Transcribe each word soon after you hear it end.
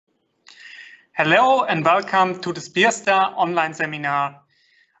Hello and welcome to the SPIR STAR online seminar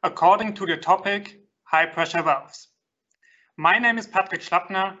according to the topic High Pressure Valves. My name is Patrick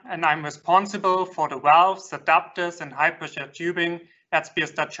Schlappner and I'm responsible for the valves, adapters and high pressure tubing at SPIR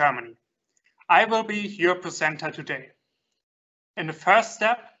STAR Germany. I will be your presenter today. In the first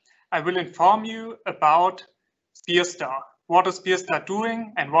step, I will inform you about SPIR STAR. What is SPIR STAR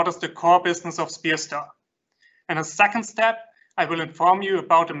doing and what is the core business of SPIR STAR? In the second step, I will inform you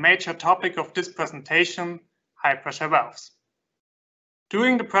about a major topic of this presentation, high pressure valves.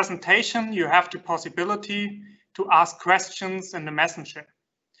 During the presentation, you have the possibility to ask questions in the messenger.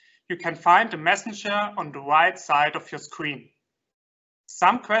 You can find the messenger on the right side of your screen.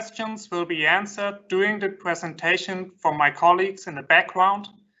 Some questions will be answered during the presentation from my colleagues in the background.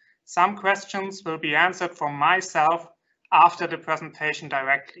 Some questions will be answered from myself after the presentation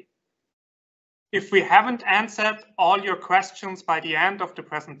directly. If we haven't answered all your questions by the end of the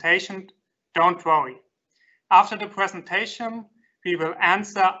presentation, don't worry. After the presentation, we will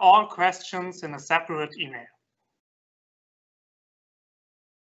answer all questions in a separate email.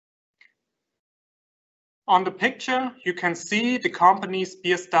 On the picture, you can see the company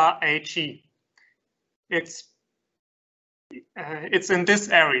SPIR STAR AG. It's in this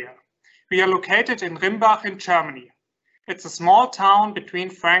area. We are located in Rimbach in Germany. It's a small town between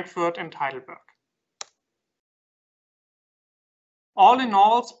Frankfurt and Heidelberg. All in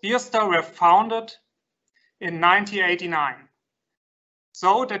all, SPIR STAR were founded in 1989,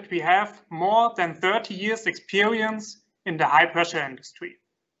 so that we have more than 30 years experience in the high pressure industry.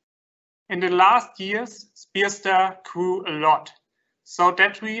 In the last years, SPIR STAR grew a lot, so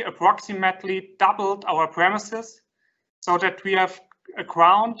that we approximately doubled our premises, so that we have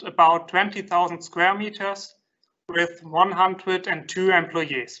around about 20,000 square meters with 102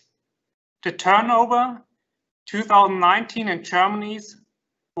 employees. The turnover 2019 in Germany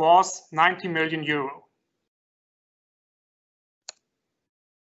was 90 million euro.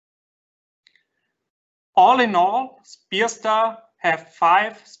 All in all, SPIR STAR have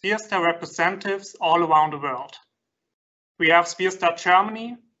 5 SPIR STAR representatives all around the world. We have SPIR STAR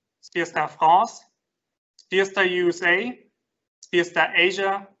Germany, SPIR STAR France, SPIR STAR USA, SPIR STAR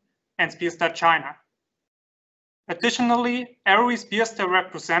Asia, and SPIR STAR China. Additionally, every SPIR STAR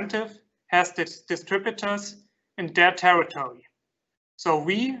representative has distributors in their territory. So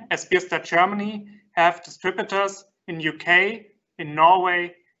we, as SPIR STAR Germany, have distributors in UK, in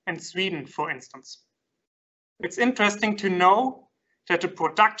Norway, and Sweden, for instance. It's interesting to know that the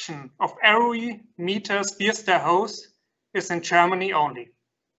production of every meter SPIR STAR hose is in Germany only.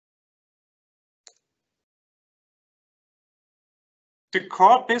 The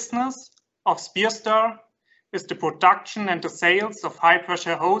core business of SPIR STAR is the production and the sales of high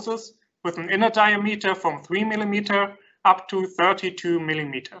pressure hoses with an inner diameter from 3 mm up to 32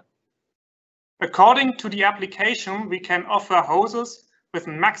 mm. According to the application, we can offer hoses with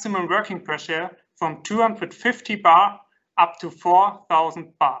a maximum working pressure from 250 bar up to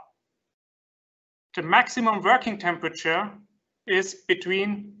 4,000 bar. The maximum working temperature is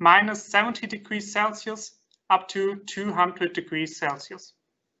between -70 degrees Celsius up to 200 degrees Celsius.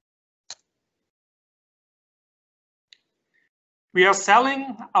 We are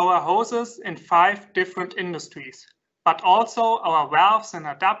selling our hoses in 5 different industries, but also our valves and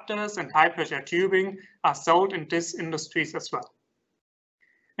adapters and high pressure tubing are sold in these industries as well.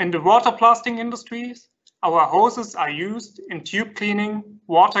 In the water blasting industries, our hoses are used in tube cleaning,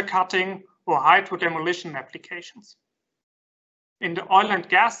 water cutting, or hydro demolition applications. In the oil and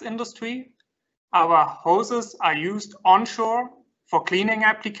gas industry, our hoses are used onshore for cleaning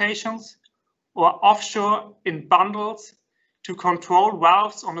applications or offshore in bundles to control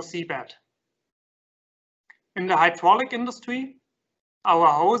valves on the seabed. In the hydraulic industry, our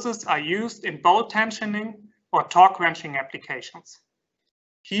hoses are used in bolt tensioning or torque wrenching applications.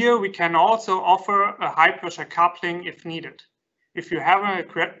 Here we can also offer a high pressure coupling if needed. If you have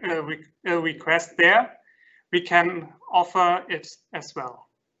a request there, we can offer it as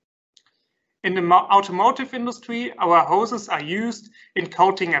well. In the automotive industry, our hoses are used in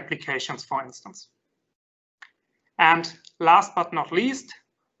coating applications, for instance. And last but not least,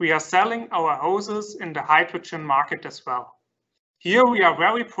 we are selling our hoses in the hydrogen market as well. Here we are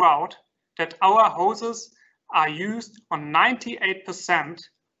very proud that our hoses are used on 98%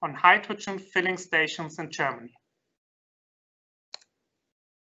 on hydrogen filling stations in Germany.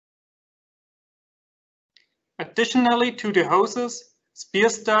 Additionally to the hoses, SPIR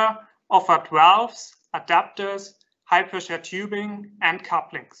STAR offered valves, adapters, high pressure tubing and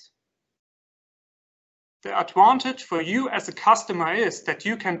couplings. The advantage for you as a customer is that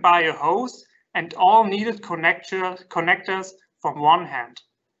you can buy a hose and all needed connectors from one hand.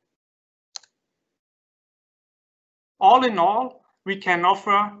 All in all, we can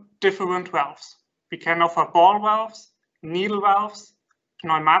offer different valves. We can offer ball valves, needle valves,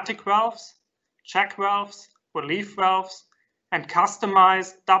 pneumatic valves, check valves, relief valves, and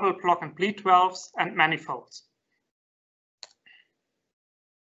customized double block and bleed valves and manifolds.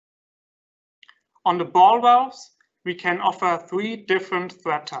 On the ball valves, we can offer 3 different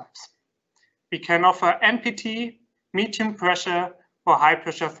thread types. We can offer NPT, medium pressure, or high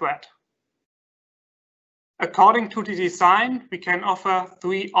pressure thread. According to the design, we can offer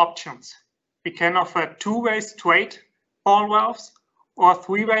 3 options. We can offer 2-way straight ball valves or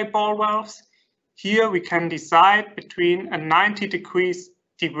 3-way ball valves. Here we can decide between a 90 degrees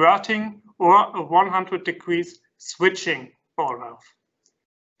diverting or a 100 degrees switching ball valve.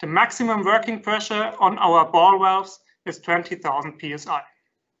 The maximum working pressure on our ball valves is 20,000 psi.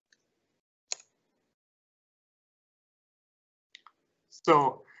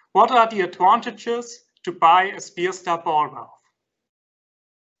 So, what are the advantages to buy a SPIR STAR ball valve?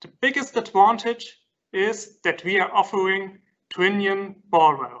 The biggest advantage is that we are offering twin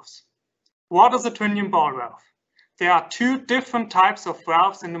ball valves. What is a twin ball valve? There are 2 different types of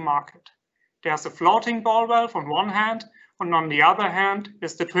valves in the market. There's a floating ball valve on one hand, and on the other hand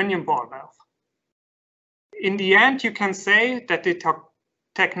is the twin ball valve. In the end, you can say that the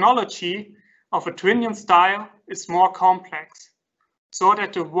technology of a twin style is more complex, so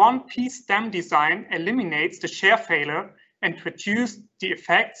that the one-piece stem design eliminates the shear failure and reduces the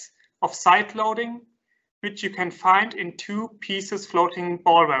effects of side loading, which you can find in 2 pieces floating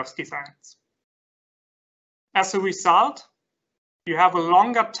ball valves designs. As a result, you have a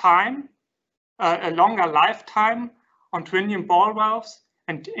longer lifetime on twin ball valves,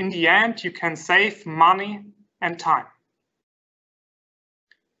 and in the end, you can save money and time.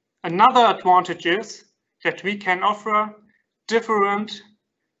 Another advantage is that we can offer different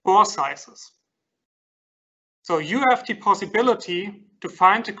bore sizes. So you have the possibility to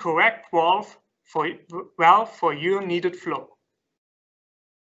find the correct valve for your needed flow.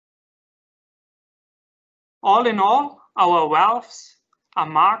 All in all, our valves are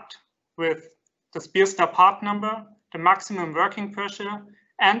marked with the SPIR STAR part number, the maximum working pressure,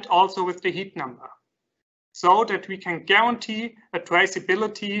 and also with the heat number, so that we can guarantee a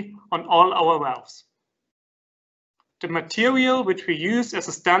traceability on all our valves. The material which we use as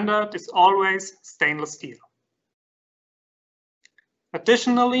a standard is always stainless steel.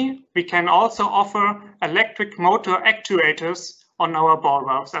 Additionally, we can also offer electric motor actuators on our ball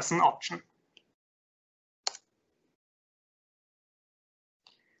valves as an option.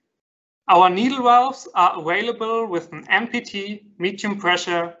 Our needle valves are available with an NPT, medium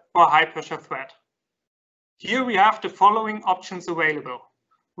pressure, or high pressure thread. Here we have the following options available.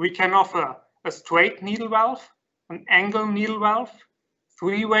 We can offer a straight needle valve, an angle needle valve,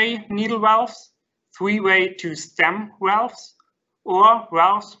 3-way needle valves, 3-way to stem valves, or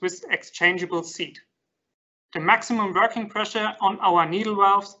valves with exchangeable seat. The maximum working pressure on our needle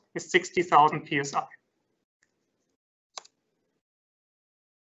valves is 60,000 psi.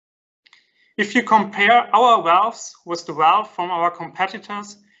 If you compare our valves with the valve from our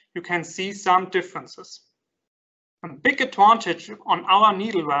competitors, you can see some differences. A big advantage on our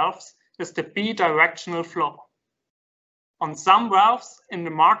needle valves is the bidirectional flow. On some valves in the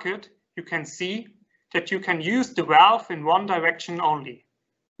market, you can see that you can use the valve in one direction only.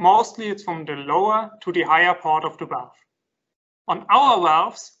 Mostly it's from the lower to the higher part of the valve. On our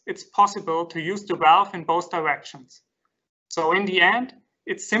valves, it's possible to use the valve in both directions. So in the end,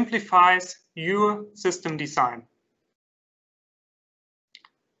 it simplifies your system design.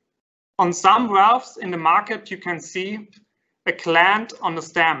 On some valves in the market, you can see a gland on the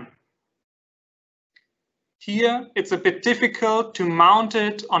stem. Here, it's a bit difficult to mount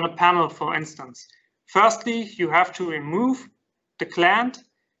it on a panel, for instance. Firstly, you have to remove the gland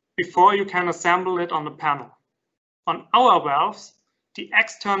before you can assemble it on the panel. On our valves, the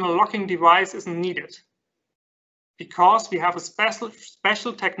external locking device isn't needed because we have a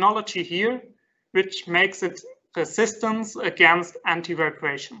special technology here which makes it resistant against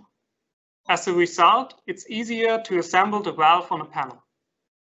anti-vibration. As a result, it's easier to assemble the valve on a panel.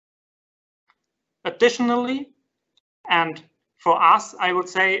 Additionally, and for us, I would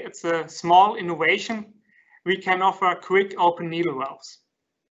say it's a small innovation, we can offer quick open needle valves.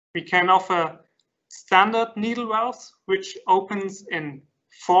 We can offer standard needle valves, which opens in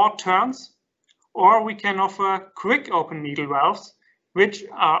 4 turns, or we can offer quick open needle valves, which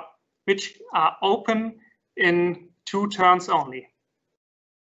are open in 2 turns only.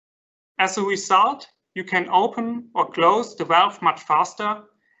 As a result, you can open or close the valve much faster,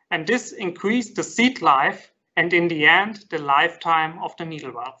 and this increases the seat life and in the end, the lifetime of the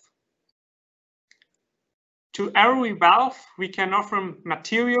needle valve. To every valve, we can offer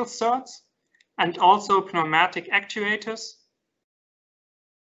material certs and also pneumatic actuators.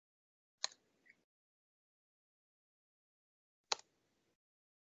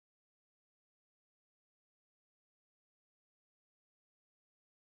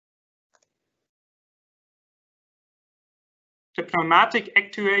 The pneumatic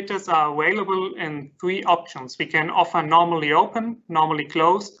actuators are available in 3 options. We can offer normally open, normally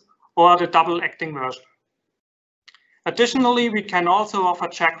closed, or the double acting version. Additionally, we can also offer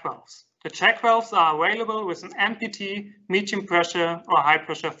check valves. The check valves are available with an MPT, medium pressure or high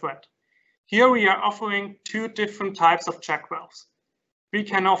pressure thread. Here we are offering 2 different types of check valves. We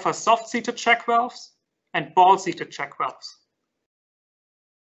can offer soft-seated check valves and ball-seated check valves.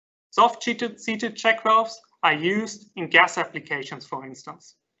 Soft-seated check valves are used in gas applications, for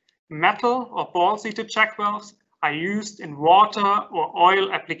instance. Metal or ball-seated check valves are used in water or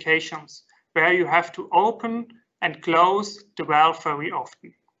oil applications, where you have to open and close the valve very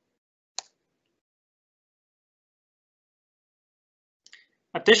often.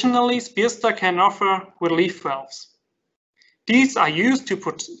 Additionally, SPIR STAR can offer relief valves. These are used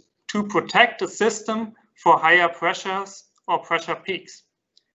to protect the system for higher pressures or pressure peaks.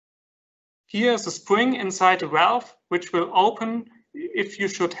 Here is a spring inside the valve, which will open if you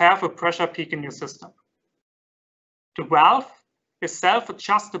should have a pressure peak in your system. The valve is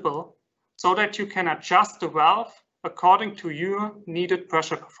self-adjustable so that you can adjust the valve according to your needed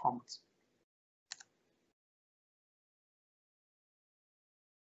pressure performance.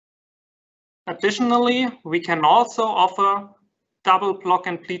 Additionally, we can also offer double block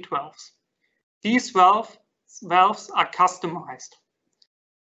and pleat valves. These valves are customized.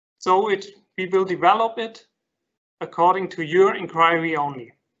 So we will develop it according to your inquiry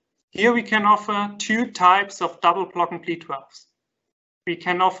only. Here we can offer 2 types of double block and pleat valves. We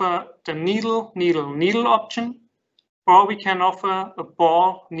can offer the needle, needle, needle option, or we can offer a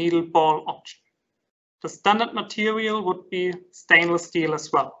ball, needle, ball option. The standard material would be stainless steel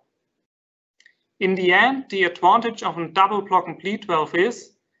as well. In the end, the advantage of a double block and pleat valve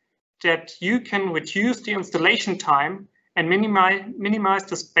is that you can reduce the installation time and minimize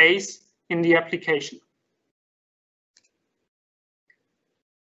the space in the application.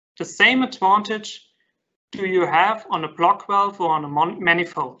 The same advantage do you have on a block valve or on a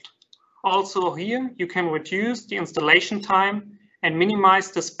manifold. Also here, you can reduce the installation time and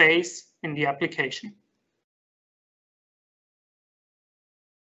minimize the space in the application.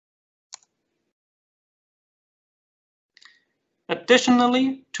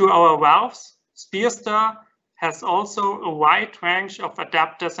 Additionally to our valves, SPIR STAR has also a wide range of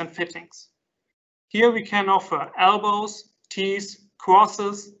adapters and fittings. Here we can offer elbows, T's,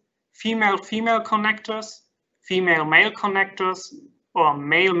 crosses, female-female connectors, female-male connectors, or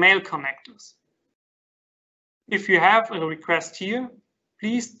male-male connectors. If you have a request here,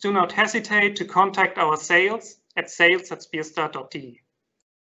 please do not hesitate to contact our sales at sales@spirstar.de.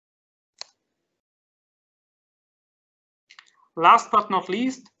 Last but not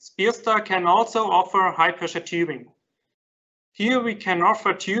least, SPIR STAR can also offer high pressure tubing. Here we can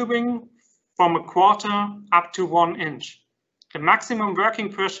offer tubing from 1/4 up to 1 inch. The maximum working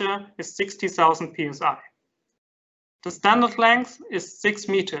pressure is 60,000 psi. The standard length is 6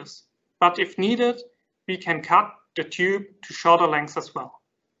 meters, but if needed, we can cut the tube to shorter lengths as well.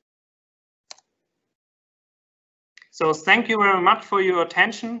 So thank you very much for your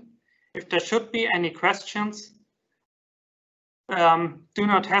attention. If there should be any questions, do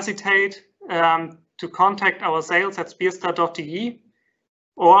not hesitate to contact our sales at spirstar.de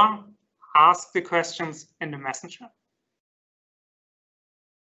or ask the questions in the messenger.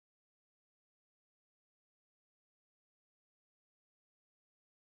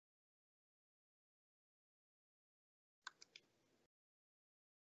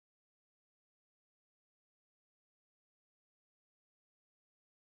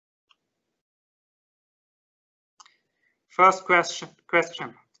 First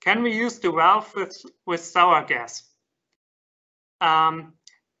question. Can we use the valve with sour gas?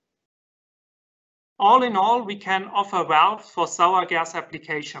 All in all, we can offer valves for sour gas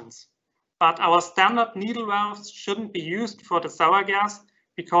applications, but our standard needle valves shouldn't be used for the sour gas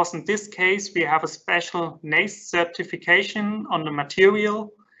because in this case we have a special NACE certification on the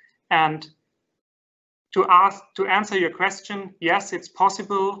material. And to answer your question, yes, it's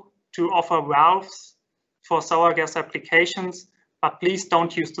possible to offer valves for sour gas applications, but please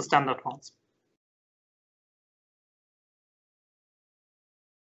don't use the standard ones.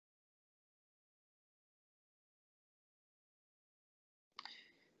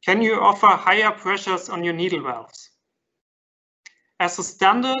 Can you offer higher pressures on your needle valves? As a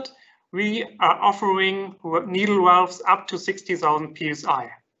standard, we are offering needle valves up to 60,000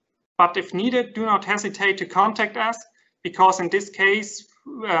 psi. But if needed, do not hesitate to contact us, because in this case,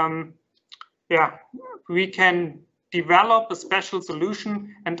 we can develop a special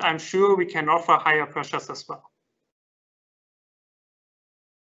solution, and I'm sure we can offer higher pressures as well.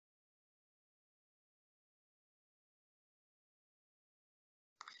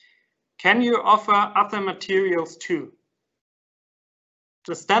 Can you offer other materials too?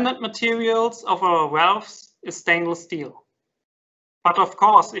 The standard materials of our valves is stainless steel. But of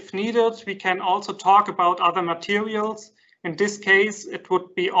course, if needed, we can also talk about other materials. In this case, it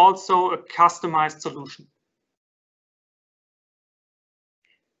would be also a customized solution.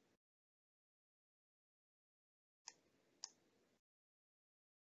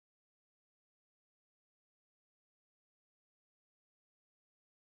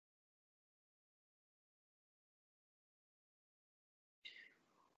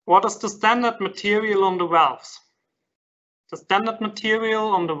 What is the standard material on the valves? The standard material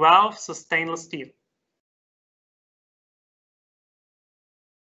on the valves is stainless steel.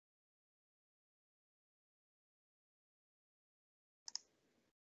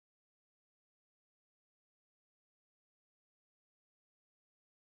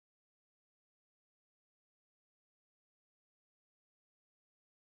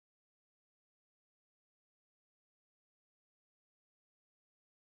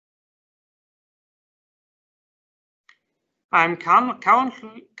 I'm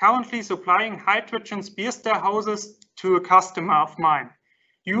currently supplying hydrogen SPIR STAR hoses to a customer of mine.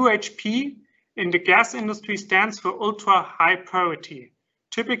 UHP in the gas industry stands for ultra high purity.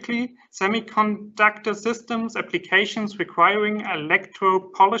 Typically, semiconductor systems applications requiring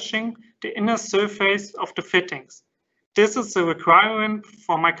electro-polishing the inner surface of the fittings. This is a requirement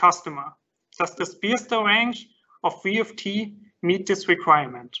for my customer. Does the SPIR STAR range of VFT meet this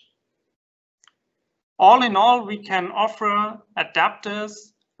requirement? All in all, we can offer adapters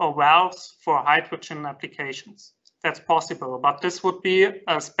or valves for hydrogen applications. That's possible, but this would be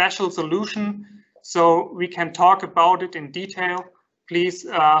a special solution, so we can talk about it in detail. Please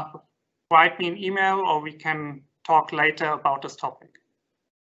write me an email, or we can talk later about this topic.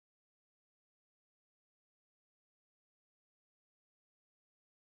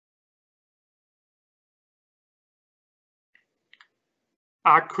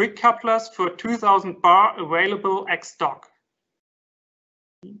 Are quick couplers for 2000 bar available ex stock?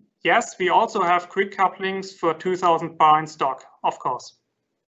 Yes, we also have quick couplings for 2000 bar in stock, of course.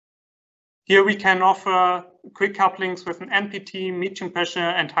 Here we can offer quick couplings with an NPT, medium pressure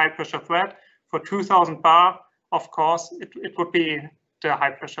and high pressure thread. For 2000 bar, of course, it would be the high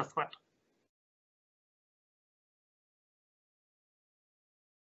pressure thread.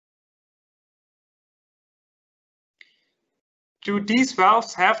 Do these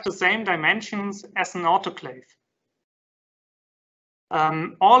valves have the same dimensions as an autoclave?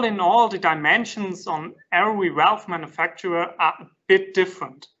 All in all, the dimensions on every valve manufacturer are a bit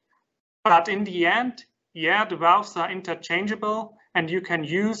different. But in the end, yeah, the valves are interchangeable, and you can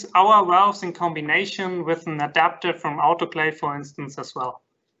use our valves in combination with an adapter from autoclave, for instance, as well.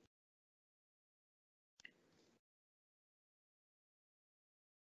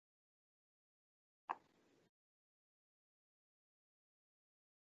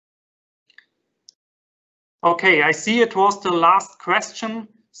 Okay, I see it was the last question.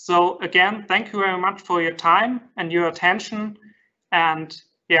 So again, thank you very much for your time and your attention. And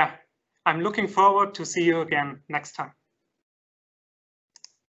yeah, I'm looking forward to see you again next time.